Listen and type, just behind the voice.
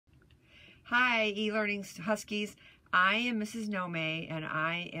Hi, e-learning Huskies. I am Mrs. Nome, and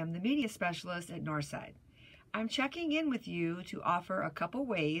I am the media specialist at Northside. I'm checking in with you to offer a couple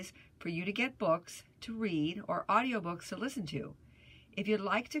ways for you to get books to read or audiobooks to listen to. If you'd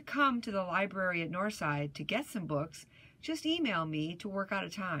like to come to the library at Northside to get some books, just email me to work out a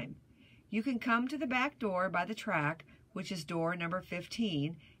time. You can come to the back door by the track, which is door number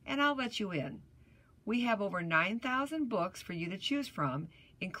 15, and I'll let you in. We have over 9,000 books for you to choose from,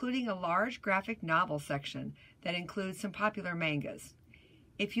 including a large graphic novel section that includes some popular mangas.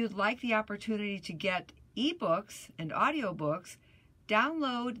 If you'd like the opportunity to get ebooks and audiobooks,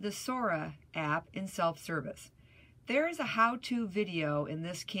 download the Sora app in self-service. There is a how-to video in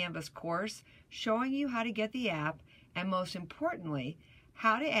this Canvas course showing you how to get the app and, most importantly,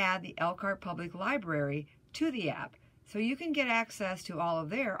 how to add the Elkhart Public Library to the app so you can get access to all of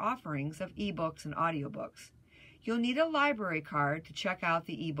their offerings of ebooks and audiobooks. You'll need a library card to check out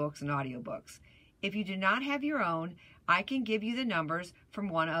the ebooks and audiobooks. If you do not have your own, I can give you the numbers from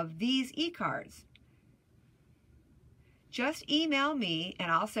one of these e-cards. Just email me and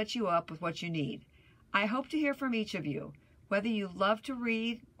I'll set you up with what you need. I hope to hear from each of you. Whether you love to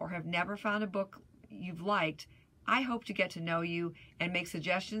read or have never found a book you've liked, I hope to get to know you and make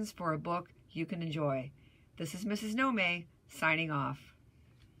suggestions for a book you can enjoy. This is Mrs. Nome, signing off.